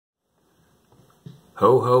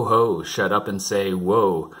Ho ho ho, shut up and say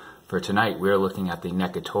whoa. For tonight we are looking at the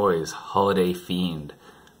NECA Toys Holiday Fiend.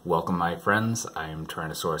 Welcome my friends, I'm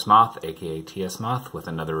Transdusk Moth, a.k.a. TS Moth, with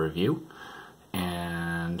another review.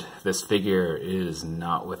 And this figure is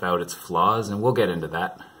not without its flaws, and we'll get into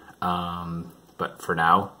that. But for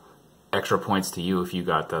now, extra points to you if you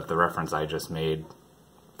got the reference I just made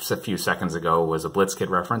a few seconds ago was a Blitzkid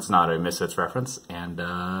reference, not a Misfits reference. And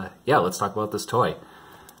yeah, let's talk about this toy.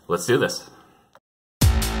 Let's do this.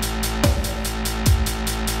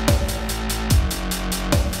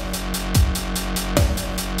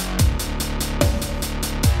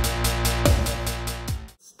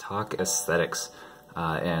 Talk aesthetics,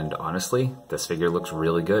 and honestly, this figure looks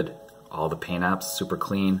really good. All the paint apps super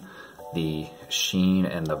clean. The sheen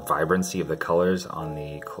and the vibrancy of the colors on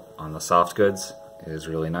the soft goods is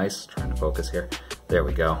really nice. Trying to focus here. There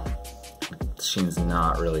we go. The sheen's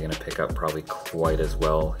not really going to pick up probably quite as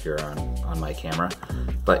well here on my camera,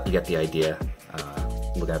 but you get the idea.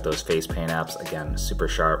 Looking at those face paint apps, again, super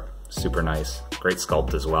sharp, super nice, great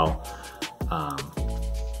sculpt as well.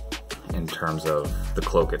 In terms of the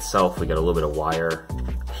cloak itself, we get a little bit of wire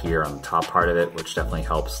here on the top part of it, which definitely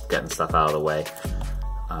helps getting stuff out of the way.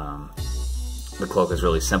 The cloak is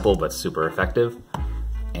really simple but super effective,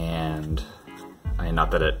 and I mean,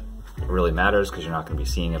 not that it really matters because you're not going to be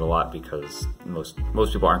seeing it a lot, because most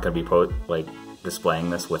people aren't going to be displaying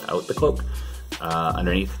this without the cloak.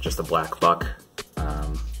 Underneath, just a black buck.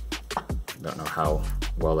 Don't know how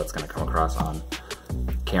well that's going to come across on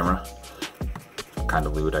camera. Kind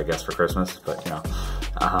of lewd, I guess, for Christmas, but you know.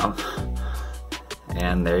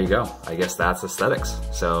 And there you go. I guess that's aesthetics.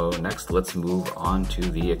 So next, let's move on to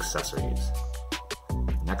the accessories.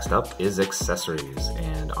 Next up is accessories,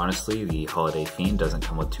 and honestly, the Holiday Fiend doesn't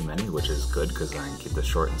come with too many, which is good because I can keep this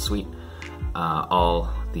short and sweet. All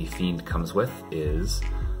the Fiend comes with is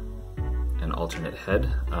an alternate head.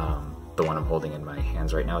 The one I'm holding in my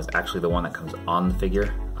hands right now is actually the one that comes on the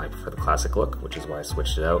figure. I prefer the classic look, which is why I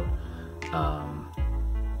switched it out.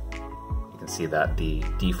 You can see that the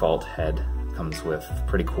default head comes with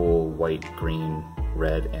pretty cool white, green,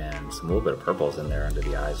 red, and some little bit of purples in there under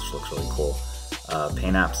the eyes, which looks really cool.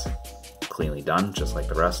 Paint apps, cleanly done, just like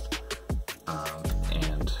the rest.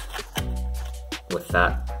 And with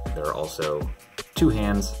that, there are also two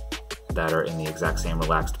hands that are in the exact same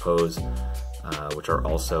relaxed pose, which are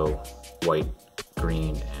also white,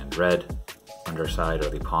 green, and red. Underside, or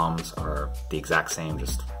the palms, are the exact same,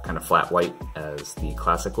 just kind of flat white as the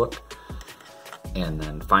classic look. And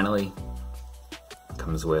then finally,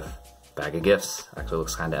 comes with bag of gifts. Actually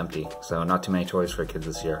looks kind of empty, so not too many toys for kids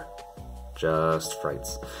this year. Just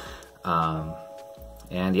frights.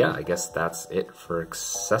 And yeah, I guess that's it for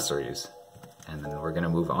accessories. And then we're gonna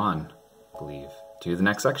move on, I believe, to the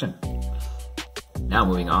next section. Now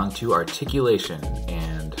moving on to articulation,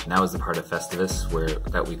 and now is the part of Festivus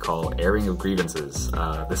that we call airing of grievances.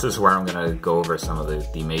 This is where I'm gonna go over some of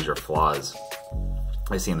the major flaws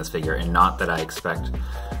I see in this figure, and not that I expect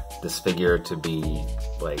this figure to be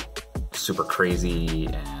like super crazy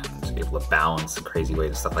and able to balance in crazy ways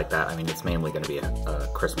and stuff like that. I mean, it's mainly gonna be a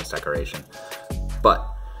Christmas decoration. But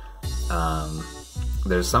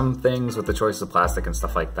there's some things with the choice of plastic and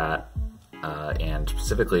stuff like that, and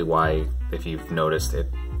specifically why, if you've noticed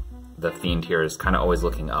it, the Fiend here is kind of always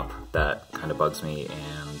looking up. That kind of bugs me,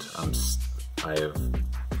 and I've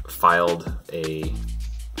filed a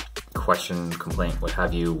complaint, what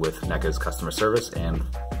have you, with NECA's customer service, and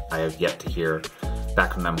I have yet to hear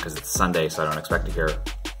back from them because it's Sunday, so I don't expect to hear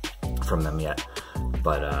from them yet.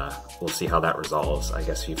 But we'll see how that resolves. I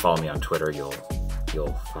guess if you follow me on Twitter, you'll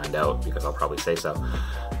find out, because I'll probably say so.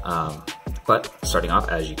 But starting off,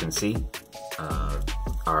 as you can see,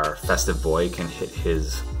 our festive boy can hit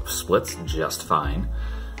his splits just fine.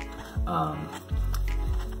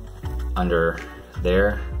 Under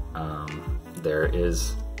there, there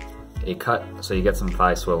is a cut, so you get some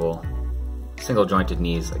thigh swivel, single jointed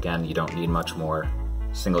knees. Again, you don't need much more.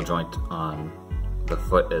 Single joint on the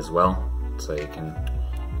foot as well, so you can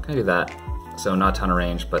kind of do that. So not a ton of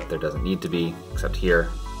range, but there doesn't need to be, except here,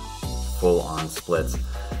 full on splits.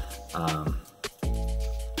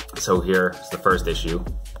 So here is the first issue.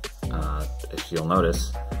 If you'll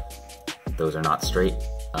notice, those are not straight.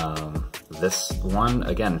 This one,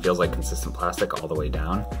 again, feels like consistent plastic all the way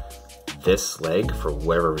down. This leg, for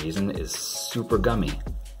whatever reason, is super gummy.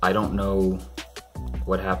 I don't know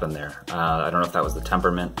what happened there. I don't know if that was the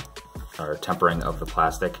temperament or tempering of the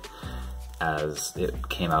plastic as it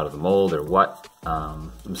came out of the mold or what.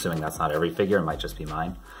 I'm assuming that's not every figure, it might just be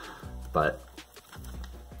mine, but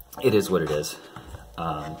it is what it is.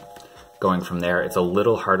 Going from there, it's a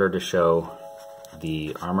little harder to show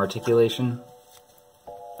the arm articulation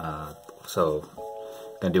So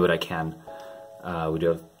I'm gonna do what I can. We do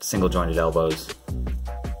have single jointed elbows.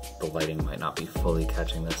 The lighting might not be fully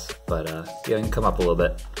catching this, but yeah, you can come up a little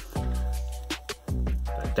bit.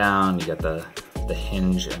 Back down, you got the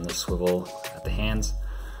hinge and the swivel at the hands.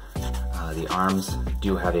 The arms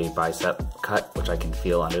do have a bicep cut, which I can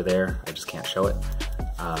feel under there. I just can't show it.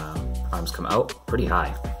 Arms come out pretty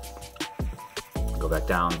high. Go back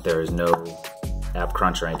down. There is no ab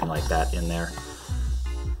crunch or anything like that in there.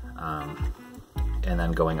 And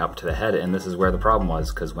then going up to the head, and this is where the problem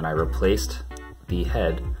was, because when I replaced the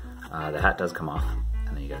head, the hat does come off,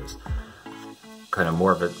 and then you guys kind of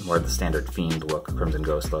more of the standard Fiend look, Crimson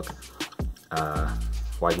Ghost look.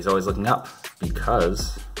 Why he's always looking up?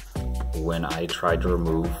 Because when I tried to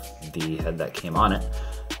remove the head that came on it,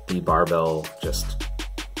 the barbell just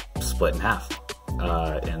split in half.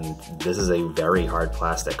 And this is a very hard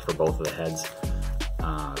plastic for both of the heads.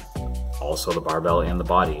 Also the barbell and the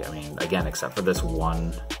body. I mean, again, except for this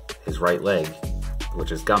one, his right leg,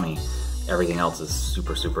 which is gummy, everything else is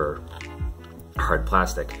super, super hard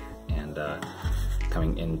plastic. And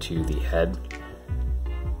coming into the head,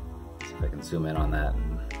 see if I can zoom in on that.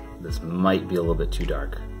 This might be a little bit too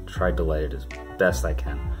dark. Tried to light it as best I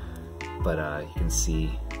can, but you can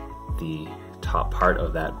see the top part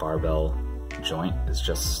of that barbell joint is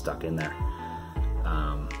just stuck in there.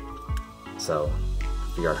 So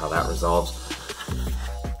figure out how that resolves,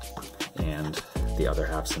 and the other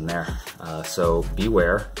half's in there. So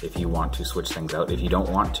beware if you want to switch things out. If you don't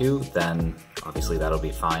want to, then obviously that'll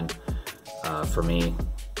be fine. For me,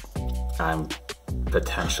 I'm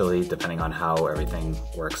potentially, depending on how everything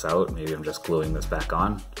works out, maybe I'm just gluing this back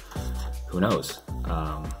on. Who knows?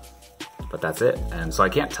 But that's it. And so I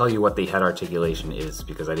can't tell you what the head articulation is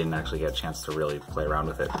because I didn't actually get a chance to really play around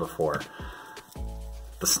with it before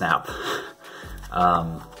the snap.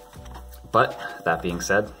 But that being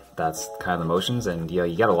said, that's kind of the motions, and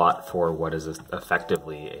you get a lot for what is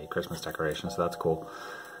effectively a Christmas decoration, so that's cool.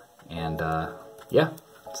 And yeah,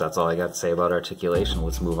 so that's all I got to say about articulation.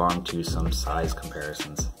 Let's move on to some size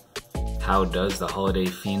comparisons. How does the Holiday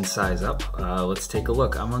Fiend size up? Let's take a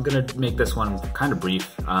look. I'm gonna make this one kind of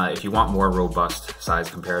brief. If you want more robust size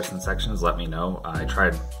comparison sections, let me know. I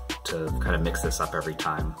tried to kind of mix this up every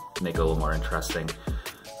time, make it a little more interesting,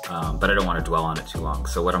 but I don't want to dwell on it too long.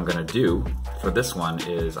 So what I'm gonna do for this one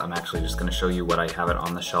is I'm actually just gonna show you what I have it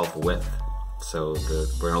on the shelf with. So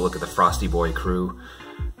we're gonna look at the Frosty Boy crew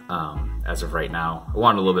as of right now. I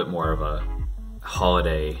wanted a little bit more of a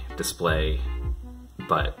holiday display,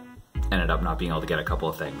 but ended up not being able to get a couple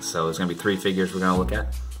of things. So there's gonna be 3 figures we're gonna look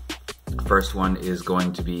at. First one is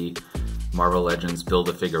going to be Marvel Legends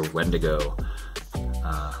Build-A-Figure Wendigo.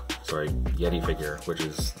 Sorry, Yeti figure, which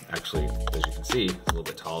is actually, as you can see, a little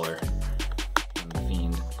bit taller than the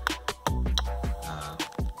Fiend.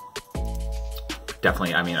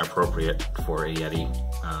 Definitely, I mean, appropriate for a Yeti.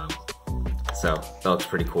 So that looks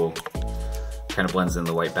pretty cool. Kind of blends in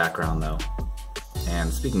the white background though.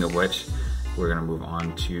 And speaking of which, we're gonna move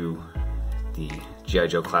on to the G.I.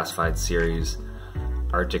 Joe Classified Series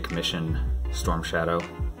Arctic Mission Storm Shadow,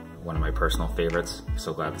 one of my personal favorites.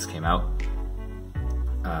 So glad this came out.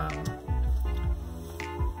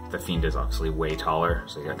 The Fiend is obviously way taller,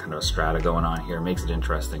 so you got kind of a strata going on here. Makes it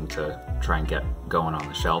interesting to try and get going on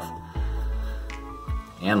the shelf.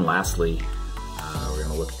 And lastly, we're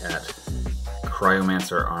gonna look at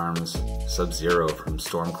Cryomancer Arms Sub-Zero from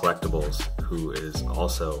Storm Collectibles, who is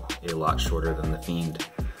also a lot shorter than the Fiend.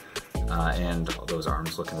 And those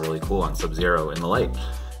arms looking really cool on Sub-Zero in the light.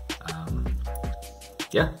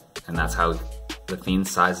 Yeah, and that's how the Fiend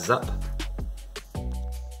sizes up.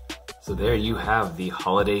 So there you have the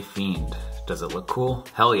Holiday Fiend. Does it look cool?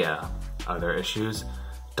 Hell yeah. Are there issues?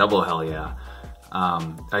 Double hell yeah.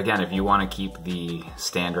 Again, if you want to keep the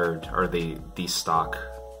standard or the stock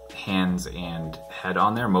hands and head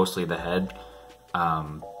on there, mostly the head,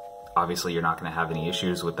 obviously you're not going to have any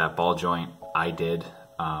issues with that ball joint. I did,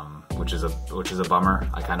 which is a bummer.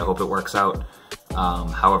 I kind of hope it works out.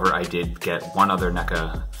 However, I did get one other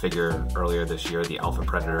NECA figure earlier this year, the Alpha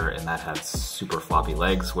Predator, and that had super floppy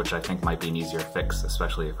legs, which I think might be an easier fix,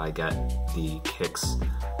 especially if I get the Kicks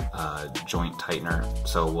joint tightener.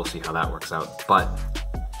 So we'll see how that works out. But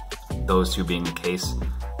those two being the case,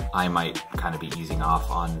 I might kind of be easing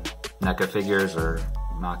off on NECA figures or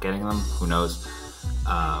not getting them, who knows.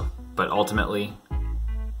 But ultimately,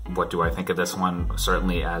 what do I think of this one?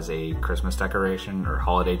 Certainly as a Christmas decoration or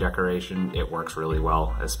holiday decoration, it works really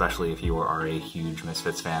well, especially if you are a huge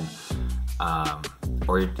Misfits fan.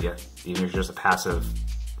 Or yeah, even if you're just a passive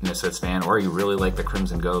Misfits fan, or you really like the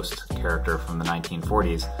Crimson Ghost character from the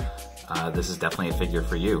 1940s, this is definitely a figure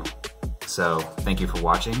for you. So thank you for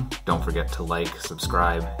watching. Don't forget to like,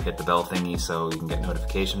 subscribe, hit the bell thingy so you can get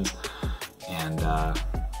notifications, and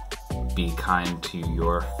be kind to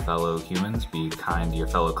your fellow humans, be kind to your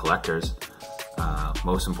fellow collectors.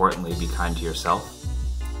 Most importantly, be kind to yourself,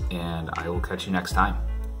 and I will catch you next time.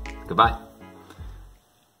 Goodbye.